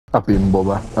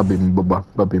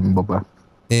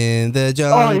In the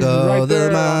jungle, the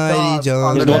mighty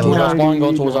jungle. Go towards our spawn,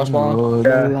 go towards our spawn.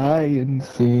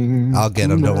 I'll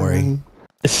get him, don't worry.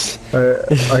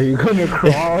 Are you gonna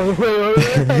crawl?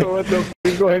 What the f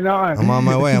is going on? I'm on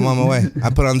my way, I'm on my way. I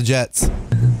put on the jets. He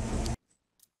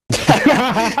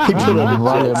put on the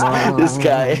volume. This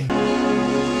guy.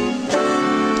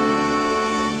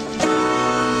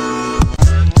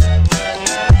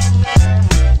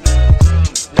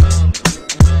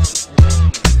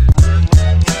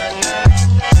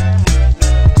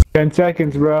 10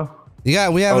 seconds, bro. We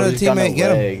have a teammate.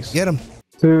 Get him. Get him.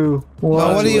 2, 1.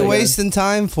 Oh, what are you wasting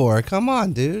time for? Come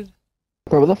on, dude.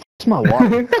 Bro, what the f is my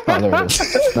water? Oh, there it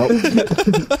is. Nope.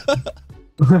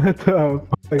 What the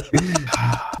fuck?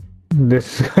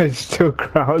 This guy's still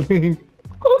crowding.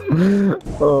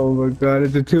 Oh my god,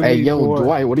 it's a 2v4. Hey, yo,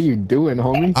 Dwight, what are you doing,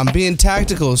 homie? I'm being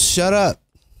tactical. Shut up.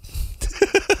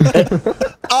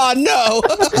 Oh no!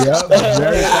 Yep,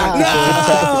 very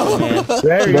tactical. No!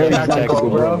 Very tactical,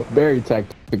 bro. Very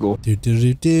tactical. Do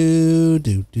do do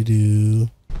do do do.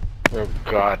 Oh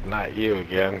god, not you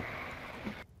again.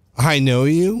 I know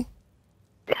you.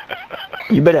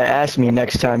 You better ask me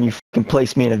next time you fucking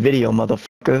place me in a video,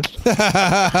 motherfucker.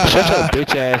 Shut your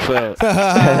bitch ass up.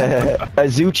 A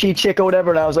Zuchi chick or whatever,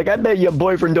 and I was like, I bet your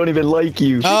boyfriend don't even like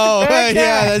you. Oh, yeah,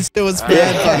 that shit was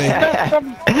bad funny.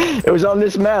 It was on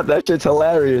this map. That shit's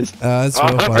hilarious. That's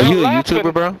real funny. Are you a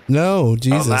YouTuber, bro? No,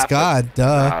 Jesus, God,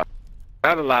 duh.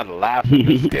 Not allowed to laugh at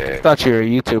this game. I thought you were a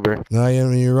YouTuber. No,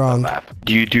 you're wrong.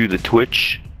 Do you do the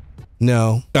Twitch?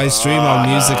 No, I stream on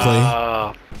Musically.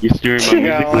 You stream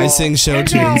on Musically? I sing show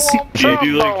tunes. Do you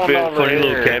do like funny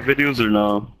little cat videos or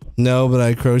no? No, but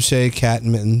I crochet cat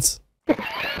mittens. I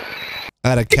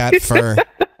had a cat fur.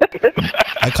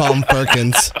 I call him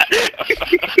Perkins.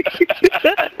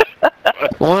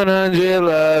 100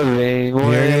 loving. You're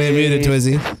gonna get muted,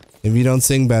 Twizzy. If you don't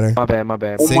sing better. My bad, my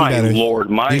bad. Sing my better. Lord,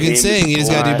 my you can sing, you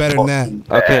just gotta do better than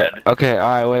that. Okay,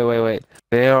 alright, wait.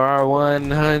 There are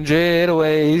 100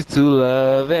 ways to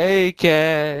love a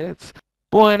cat.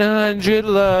 100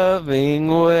 loving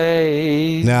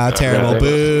ways. Nah, terrible.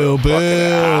 Boo, boo.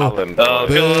 Oh, come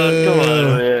on,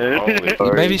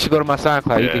 Maybe you should go to my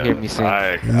SoundCloud. You can hear me sing.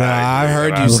 Nah, I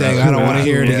heard you sing. I don't want to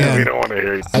hear it again. We don't want to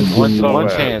hear you. One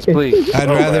chance, please. I'd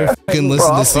rather fucking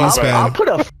listen to C-SPAN. I'll put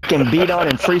a fucking beat on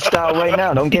and freestyle right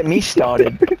now. Don't get me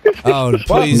started. Oh,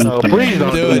 please, please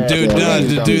don't do it, dude.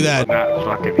 Do that.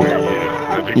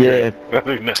 Yeah. But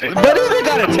even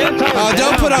got a 10 times. Oh,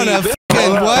 don't put on a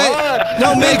fucking what?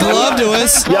 Don't make love to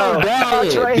us. Yo,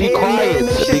 Be quiet.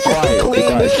 Be quiet.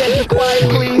 Be quiet,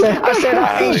 please. I said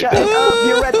I ain't shutting up.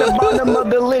 You're at the bottom of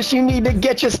the list. You need to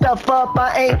get your stuff up.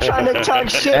 I ain't trying to talk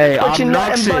shit. Hey, but you're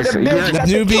nothing but a bitch. Got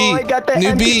New the toy, got the beat. New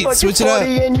empty beat. fucking Switch it up.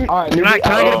 40 in you. Alright,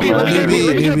 can I get a beat?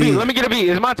 Let me get a beat.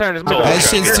 It's my turn. That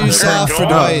shit's too soft for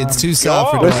Dwight. It's too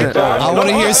soft for Dwight. I want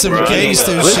to hear some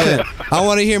gangster shit. I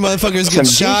want to hear motherfuckers get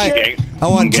shot. I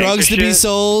want drugs to be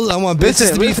sold. I want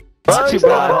bitches to be. Got you,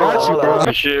 bro.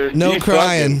 No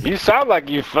crying. You sound like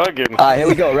you fucking. Alright, here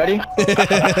we go. Ready? No,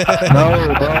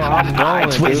 bro, I'm going.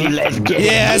 Twizzy, let's get it.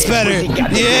 Yeah, that's better.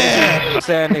 Yeah.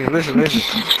 Sad nigga, listen.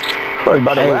 Bro, you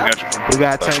about to rap? We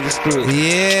gotta turn this shit.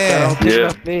 Yeah.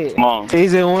 Come on.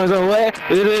 He's in one's away.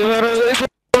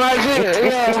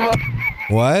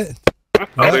 What?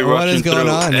 What is going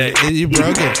on? You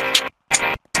broke it.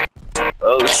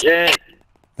 Oh shit.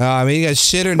 Oh, I mean, you got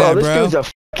shitter now, This bro. dude's a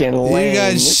fucking lame. You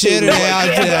got shitter now.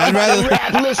 I'd rather.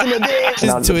 Listen to this.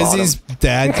 Twizzy's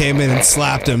dad came in and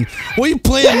slapped him. What are you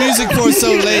playing music for so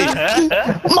late?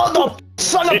 Mother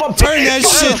son of a Turn that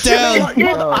shit down.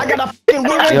 I got a fucking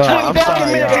win in 20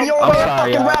 fucking minutes and you're over here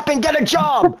fucking rapping. Get a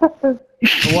job.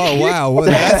 Whoa, wow. Whoa,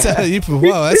 that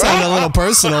sounded a little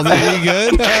personal. You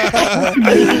good?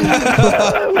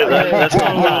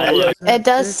 It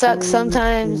does suck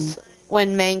sometimes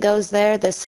when Mango's there.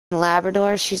 This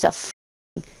Labrador, she's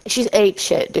ape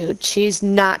shit, dude. She's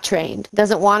not trained.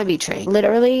 Doesn't want to be trained.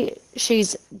 Literally,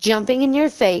 she's jumping in your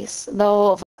face the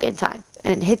whole fucking time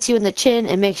and hits you in the chin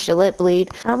and makes your lip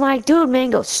bleed. I'm like, dude,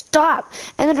 Mango, stop.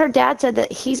 And then her dad said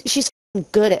that she's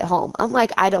good at home. I'm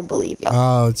like, I don't believe you.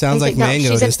 Oh, it sounds like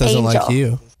Mango just doesn't like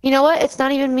you. You know what? It's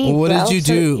not even me. Well, what did you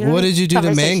do? What did you do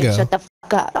to Mango? Shut the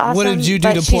fuck up. Awesome, what did you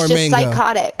do to poor Mango? She's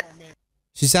psychotic.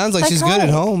 She sounds like she's good at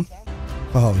home.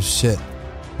 Oh shit.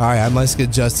 Alright, I must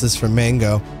get justice for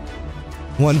Mango.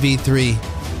 1v3.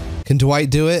 Can Dwight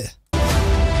do it?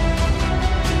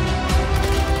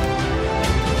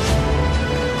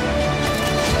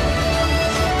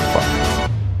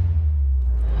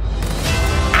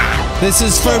 This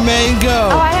is for Mango!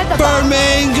 Oh, I had the for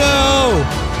Mango!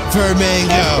 for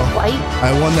Mango. White.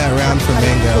 I won that round for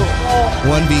Mango.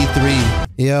 1v3.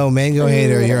 Yo, Mango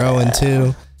hater, you're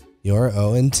 0-2. You're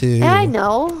 0-2. Yeah, I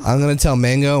know. I'm gonna tell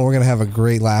Mango, and we're gonna have a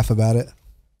great laugh about it.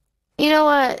 You know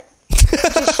what?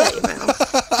 Just shut your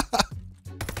mouth.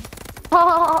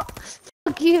 Oh,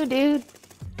 fuck you, dude.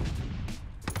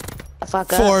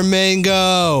 Fuck up. For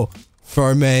Mango.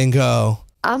 For Mango.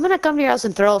 I'm gonna come to your house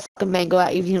and throw a fucking mango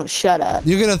at you if you don't shut up.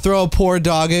 You're gonna throw a poor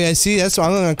dog. I see. That's why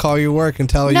I'm gonna call your work and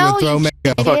tell you No, to throw you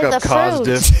Mango. Fuck up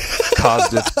KOSDFF.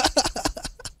 KOSDFF.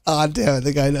 Oh damn it!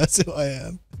 The guy knows who I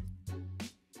am.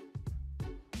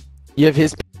 You have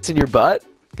his piss in your butt?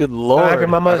 Good lord. Your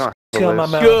mama's in my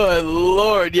mouth. Good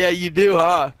lord, yeah, you do,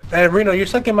 huh? Hey, Reno, you're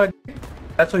sucking my.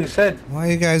 That's what you said. Why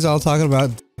are you guys all talking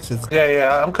about?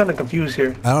 Yeah, I'm kind of confused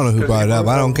here. I don't know who brought it up.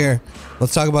 I don't care.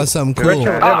 Let's talk about something cool,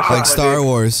 like Star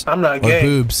Wars. I'm not or gay.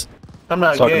 boobs. I'm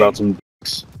not Talk gay. about some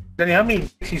dicks. Danny, how many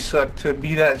dicks you suck to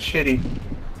be that shitty?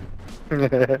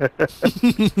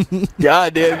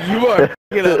 God damn, you are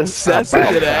fucking obsessed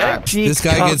with it, This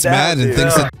guy gets mad and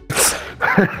thinks that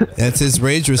that's his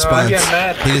rage response. get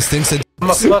mad. He just thinks that.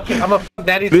 I'm a fuck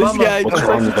daddy's This mama. guy just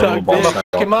likes to talk I'm a dick.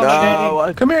 fucking mama,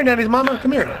 daddy. Come here, daddy's mama.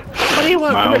 Come here. What do you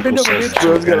want? Come here, bend over,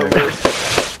 bitch.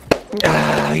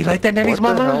 Ah, you like that, daddy's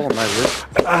mama?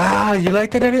 Ah, you like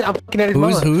that, daddy? I'm fucking daddy's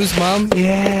mama. Who's mom?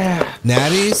 Yeah.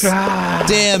 Natty's? Ah.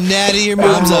 Damn, Natty, your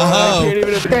mom's a hoe.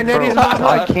 Daddy's mama.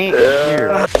 I can't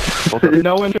hear.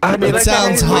 No one. It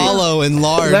sounds hollow and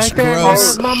large. Like that,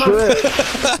 Gross. mama?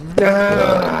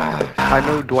 I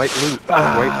know Dwight Lute.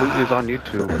 Dwight Lute is on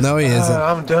YouTube. No, he isn't.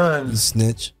 I'm done. You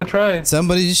snitch. I'm trying.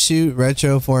 Somebody shoot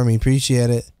Retro for me. Appreciate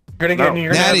it. You're gonna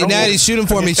get Natty, shoot him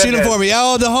for me. Shoot him for me.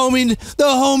 Oh, the homie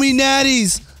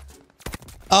Natties.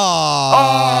 Oh,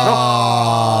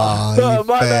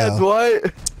 My bad, Dwight.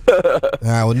 All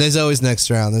right, well, there's always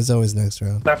next round.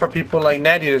 Not for people like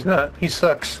Natty, there's not. He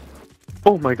sucks.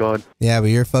 Oh my god. Yeah, but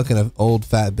you're fucking an old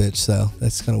fat bitch, so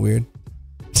that's kind of weird.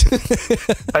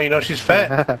 How you know she's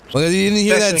fat? Well, you didn't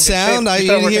hear that sound? You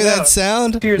didn't hear that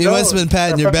sound? You must have been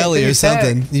patting your belly or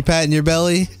something. You patting your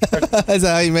belly? Is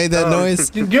that how you made that noise?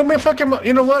 Give me a fucking.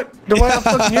 You know what? Dwight, I'm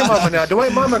fucking your mama now.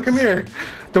 Dwight, mama, come here.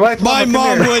 Dwight, my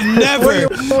mom would never.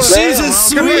 She's a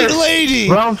sweet lady.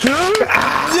 Round two?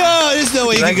 No, there's no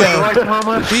way you can go. Dwight's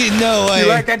mama? No way. You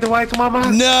like that, Dwight's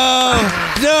mama? No,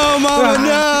 mama,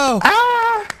 no.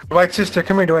 Dwight's sister,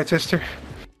 come here, Dwight's sister.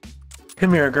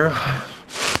 Come here, girl.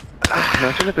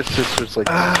 Imagine if his sister's like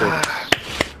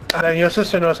And your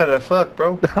sister knows how to fuck,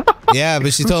 bro. Yeah,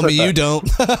 but she told me you don't.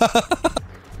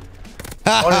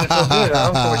 I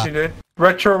don't know what you did.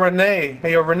 Retro Renee.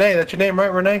 Hey, yo, Renee, that's your name,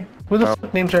 right, Renee? Who the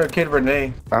fuck names her kid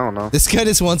Renee? I don't know. This guy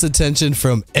just wants attention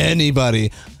from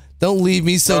anybody. Don't leave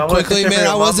me so quickly, man.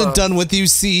 I wasn't done with you,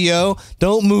 CEO.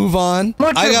 Don't move on.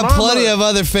 I got plenty of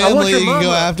other family you can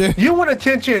go after. You want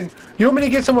attention. You want me to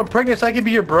get someone pregnant so I can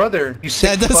be your brother. You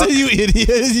sick That doesn't, you idiot.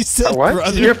 You said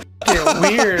brother. You're fucking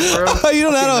weird, bro. You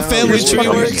don't know how a family tree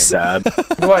works? Sad.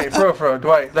 Dwight, bro.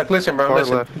 Dwight, like, listen, bro.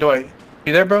 Listen. Dwight,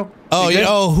 you there, bro?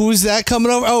 Oh, who's that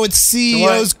coming over? Oh, it's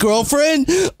CEO's girlfriend?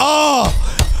 CEO's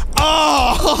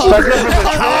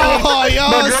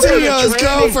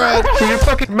girlfriend. You're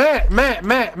fucking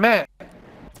Matt.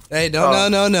 Hey,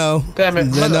 no. Damn it.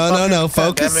 No.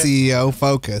 Focus, CEO.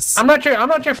 Focus. I'm not your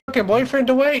fucking boyfriend,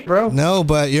 Dwight, bro. No,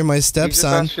 but you're my He just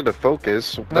stepson. asked you to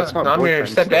focus. That's not I'm your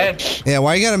boyfriend. stepdad. Yeah,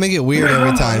 why you gotta make it weird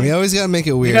every time? You always gotta make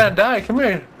it You weird. gotta die. Come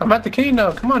here. I'm at the key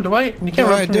now. Come on, Dwight. You can't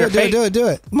run from your fate. Do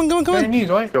it. Come on. On your knees,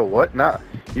 Dwight. Yo, what? Nah.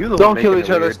 You the Don't one kill making each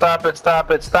it other. weird. Stop it.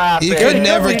 He Yeah, could he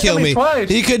never killed kill me me. twice.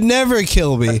 He could never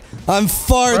kill me. I'm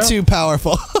far too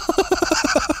powerful.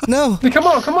 No. Come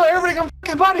on. Everybody come fuck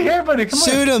his body. Everybody, come on.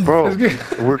 Shoot him. Bro,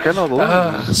 we're gonna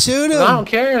lose. Shoot I him. don't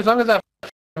care as long as I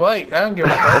Dwight. I don't give a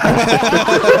fuck.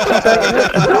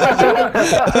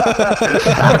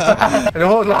 The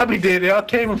whole lobby did. They all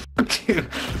came and fucked you.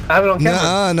 I have it on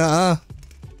camera. Nuh-uh.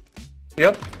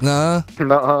 Yep.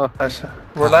 Nuh-uh.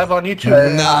 We're live on YouTube.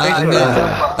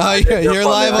 Oh, you're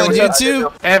live on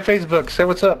YouTube? And Facebook. Say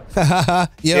what's up. Yo,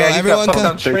 Yeah, you everyone got fucked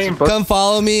on stream. come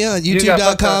follow me on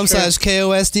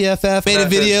youtube.com/KOSDFF. Made a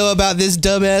video about this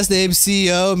dumbass named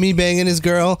CEO, me banging his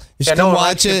girl. You should come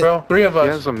watch it. Bro. 3 of He us.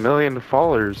 has 1 million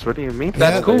followers. What do you mean?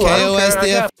 That's cool.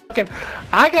 KOSDF.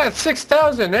 I got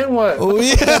 6,000. Then what? Oh,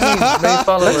 yeah.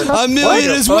 Followers. A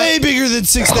million is way bigger than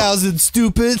 6,000,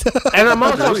 stupid. And I'm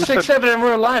also 6'7" in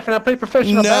real life, and I play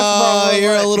professional basketball. No,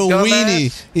 you're a little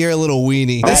weenie. You're a little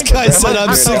weenie. This guy said I'm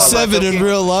 6'7" in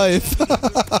real life.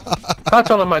 I'll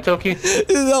tell him, my Toki.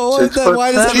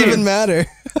 Why does it even matter?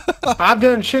 I've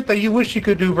done shit that you wish you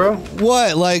could do, bro.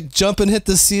 What, like jump and hit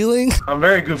the ceiling? I'm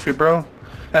very goofy, bro.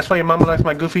 That's why your mama likes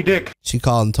my goofy dick. She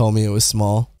called and told me it was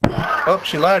small. Oh,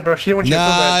 she lied, bro. She didn't want you to feel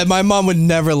Nah, bad. my mom would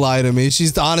never lie to me.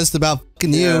 She's honest about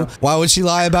fucking you. Why would she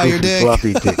lie about your dick?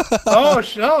 Fluffy dick. Oh,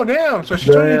 damn. So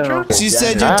she told you the truth? She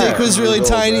said your dick was really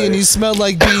tiny and you smelled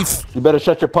like beef. You better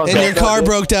shut your punk And your car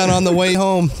broke down on the way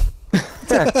home.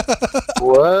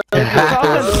 What?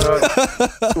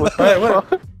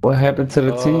 What? What happened to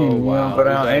the team? Wow. But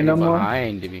ain't no more.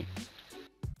 Behind me.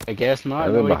 I guess not.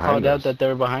 They're Nobody behind called out us. that they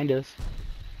were behind us.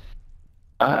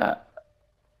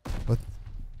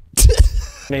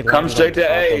 Come straight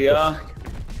to A, y'all.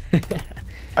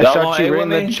 I shot you in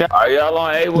the chat. Are y'all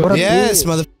on A with me? Yes,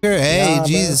 motherfucker. Hey,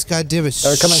 Jesus, God damn it.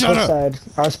 They're coming Shut close up. side.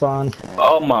 Our spawn.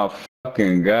 Oh my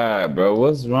fucking god, bro.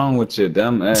 What's wrong with your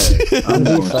dumb ass? I'm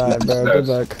B side, bro. Good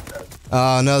luck.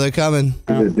 Oh, no, they're coming.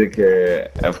 You're a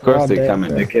dickhead. Of course they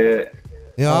coming, dickhead.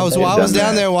 You know, I was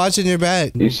down there watching your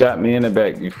back. You shot me in the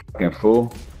back, you fucking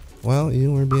fool. Well,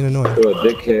 you were being annoying. You're a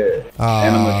dickhead.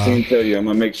 And I'm gonna team kill you. I'm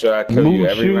gonna make sure I kill you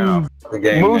every round. The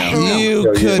game now.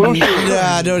 You couldn't.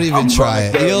 Nah, don't even try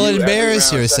it. You'll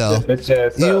embarrass yourself.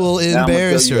 You will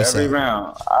embarrass yourself. Every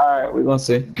round. Alright, we're gonna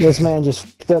see. This man just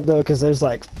fucked up though, because there's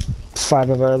like 5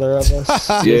 of other of us.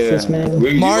 Yeah. This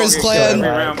man. Mars Clan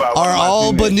are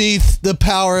all beneath the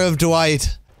power of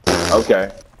Dwight.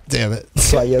 Okay. Damn it.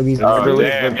 That's why Yogi's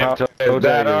Damn,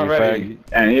 died already.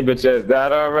 And your bitch ass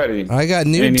died already. I got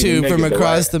noob tube from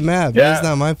across the map. Yeah. That's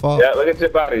not my fault. Yeah, look at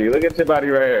your body. Look at your body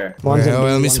right here.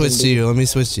 Let me switch to you. Let me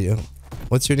switch to you.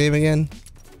 What's your name again?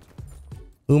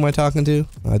 Who am I talking to?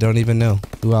 I don't even know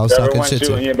who I was talking shit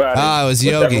to. Ah, it was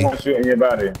Yogi.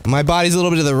 My body's a little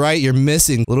bit to the right. You're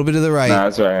missing a little bit to the right. Nah,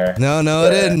 that's right here. No,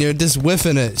 it isn't. You're just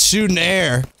whiffing it. Shooting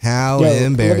air. How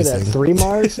embarrassing. Look at that. 3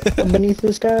 Mars beneath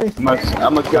this guy.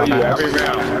 I'm gonna kill you every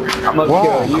round. I'm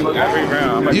gonna kill you every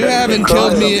round. You haven't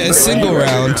killed me a single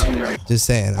round. Just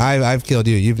saying. I've killed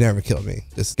you. You've never killed me.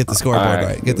 Just get the scoreboard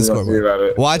right. Get the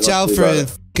scoreboard. Watch out for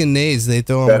fucking nades. They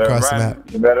throw them across the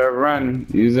map. You better run.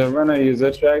 Use a runner. Use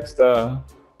a track star.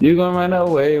 You gonna run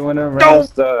away when the round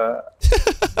starts.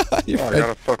 I got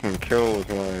a fucking kill with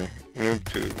my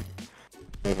YouTube.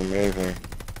 That's amazing.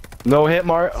 No hit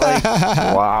mark. Like,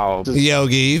 wow.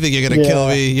 Yogi, you think you're gonna kill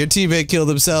me? Your teammate killed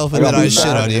himself, and then I shit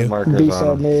on you.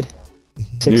 B-side mid.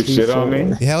 You shit on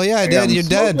me? Hell yeah, I did. You're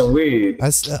dead.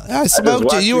 I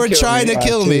smoked you. You were trying to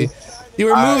kill me. You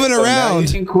were moving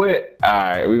around. You can quit.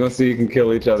 Alright, we're gonna see you can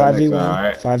kill each other next time,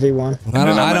 alright? 5v1.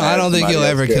 I don't think you'll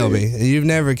ever kill me. You've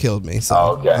never killed me,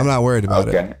 so I'm not worried about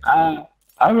it.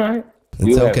 Alright.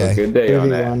 It's okay. Have a good day on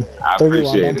that. I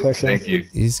appreciate it. Thank you.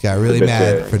 You just got really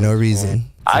mad for no reason.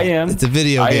 I am. It's a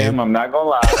video game. I am. I'm not gonna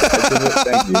lie.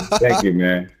 Thank you. Thank you,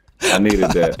 man. I needed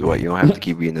that. What, you don't have to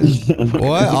keep eating this.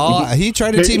 What? He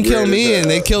tried to team kill me and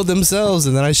they killed themselves,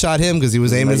 and then I shot him because he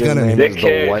was aiming his gun at me.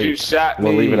 Dickhead, you shot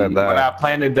me leave it at that. when I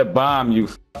planted the bomb, you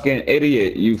fucking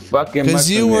idiot. You fucking because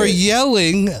you were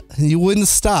yelling, you wouldn't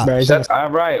stop. All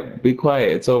right, be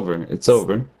quiet. It's over. It's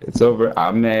over. It's over.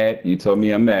 I'm mad. You told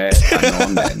me I'm mad. I know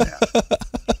I'm mad now.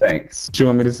 Thanks. What you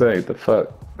want me to say? The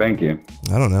fuck? Thank you.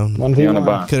 I don't know.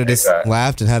 1v1. Could have just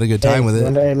laughed and had a good time with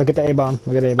it. Hey, look at the A-bomb.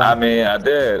 Look at the A-bomb. I mean, I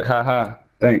did. Haha.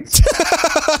 Thanks.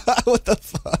 What the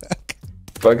fuck?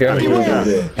 Fuck out of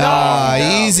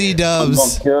here. Easy dubs. I'm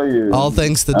gonna kill you. All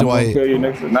thanks to Dwight. I'm gonna kill you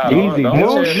next time. Nah, easy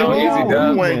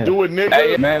dubs. You ain't do it, nigga.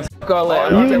 Hey, man, fuck all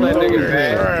that. Don't tell that nigga,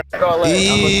 man. Fuck all that.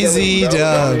 Easy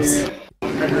dubs.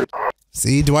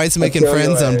 See, Dwight's making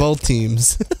friends on both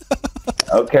teams.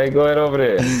 Okay, go ahead over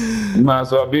there. You might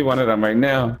as well be one of them right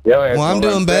now. Well, I'm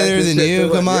doing better than you.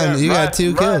 Come on, you got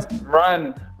 2 kills.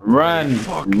 Run. Are you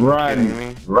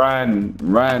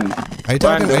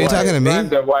talking to me? Run,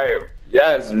 Dwight.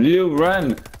 Yes, you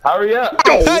run. Hurry up.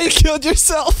 You killed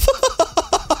yourself.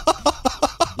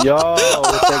 yo,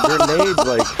 with that grenade,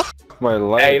 like, my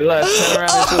life. Hey, let's turn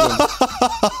around and shoot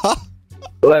him.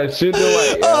 Let's shoot the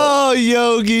white. Oh,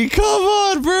 Yogi, come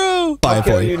on, bro. I'll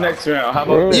kill you next round. How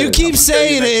about you keep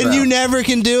saying it and you never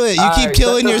can do it. You keep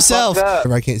killing yourself.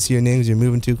 I can't see your names. You're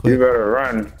moving too quick. You better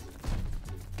run.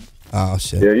 Oh,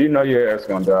 shit. Yeah, you know your ass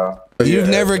gonna die. You've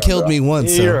never killed me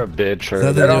once. You're a bitch.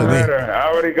 That don't matter. I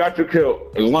already got you killed.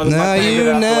 As long as No.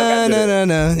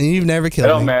 You've never killed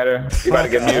me. It don't matter. You gotta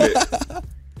get muted.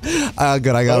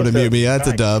 Good. I got him to mute me. That's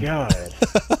a dub.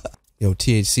 Yo,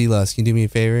 THC Lust, can you do me a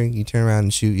favor? You turn around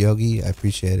and shoot Yogi. I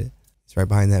appreciate it. It's right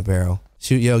behind that barrel.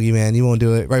 Shoot Yogi, man. You won't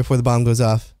do it right before the bomb goes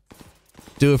off.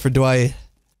 Do it for Dwight.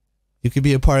 You could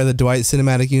be a part of the Dwight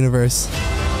cinematic universe.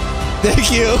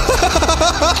 Thank you.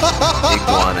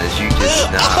 Iguanas, you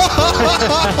did not.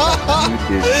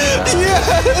 You did not.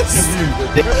 Yes.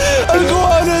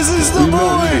 Iguanas is the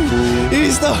boy.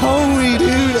 He's the homie,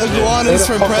 dude. Iguanas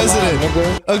for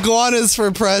president. Iguanas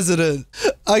for president.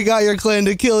 I got your clan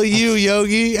to kill you,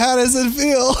 Yogi. How does it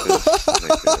feel?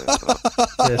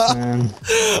 Yes, man.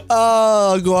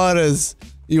 Oh, Iguanas.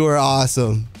 You are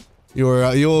awesome.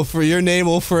 Your name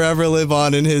will forever live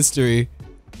on in history.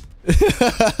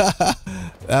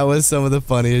 That was some of the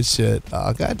funniest shit.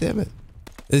 Oh, god damn it.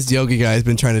 This Yogi guy has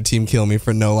been trying to team kill me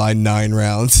for no line 9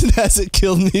 rounds and hasn't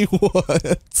killed me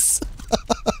once.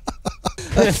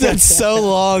 That's so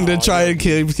long to try and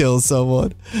kill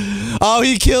someone. Oh,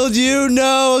 he killed you?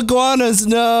 No, Iguanas,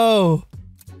 no.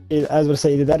 I was going to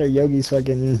say either that or Yogi's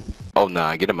fucking... Oh,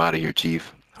 nah, get him out of here,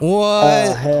 Chief. What?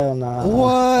 Oh, hell no. Nah.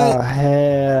 What? Oh,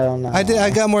 hell no. Nah. I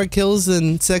got more kills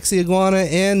than Sexy Iguana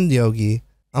and Yogi.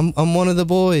 I'm one of the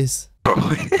boys.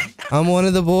 I'm one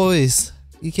of the boys.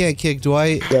 You can't kick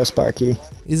Dwight. Yo, Sparky.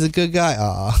 He's a good guy.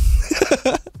 Aw.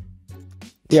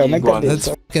 Yo, make that That's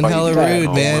fucking hella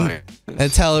rude, man.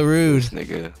 That's hella rude.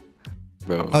 Nigga.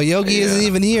 Bro. Oh, Yogi isn't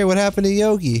even here. What happened to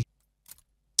Yogi?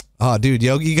 Oh, dude,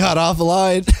 Yogi got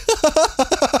offline.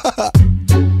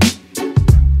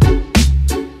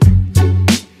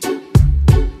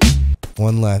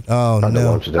 One left. Oh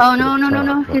no. Oh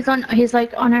no. He's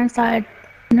like on our side.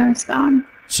 On our spawn.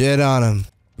 Shit on him.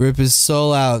 Rip his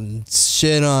soul out and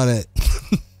shit on it.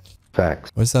 Facts.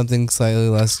 Or something slightly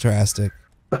less drastic.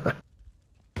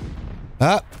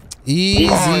 Ah,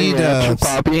 easy dubs.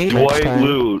 Dwight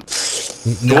loot.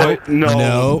 Dwight,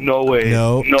 no way.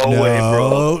 No way,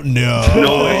 bro. No.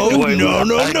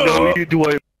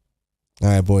 Dwight. All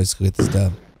right, boys, get this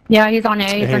dub. Yeah, he's on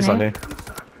A. He's on A.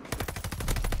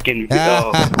 Easy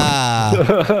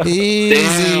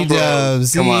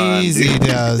dubs. Come on, easy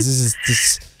dubs. This is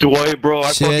just Dwight, bro.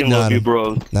 I fucking love you,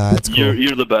 bro. Nah, it's cool.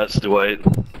 You're the best, Dwight.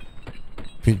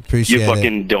 Appreciate it. You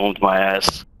fucking domed my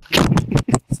ass.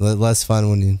 It's less fun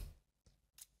when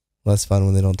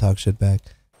they don't talk shit back.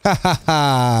 Ha ha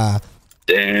ha.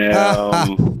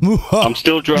 Damn. I'm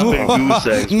still dropping goose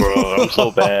eggs, bro. I'm so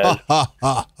bad.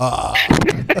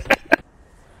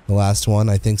 The last one,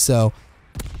 I think so.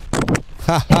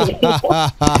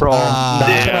 Bro,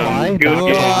 damn. Good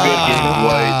game,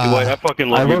 Dwight. I fucking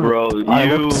love you, bro.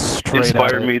 You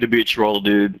inspired me to be a troll,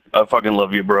 dude. I fucking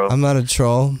love you, bro. I'm not a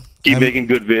troll. Keep making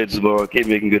good vids, bro. Keep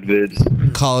making good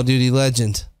vids. Call of Duty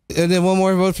legend. And then one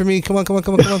more vote for me. Come on.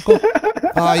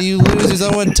 Aw, you losers. I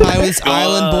don't want to tie with this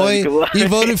island boy. You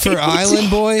voted for Island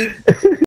Boy?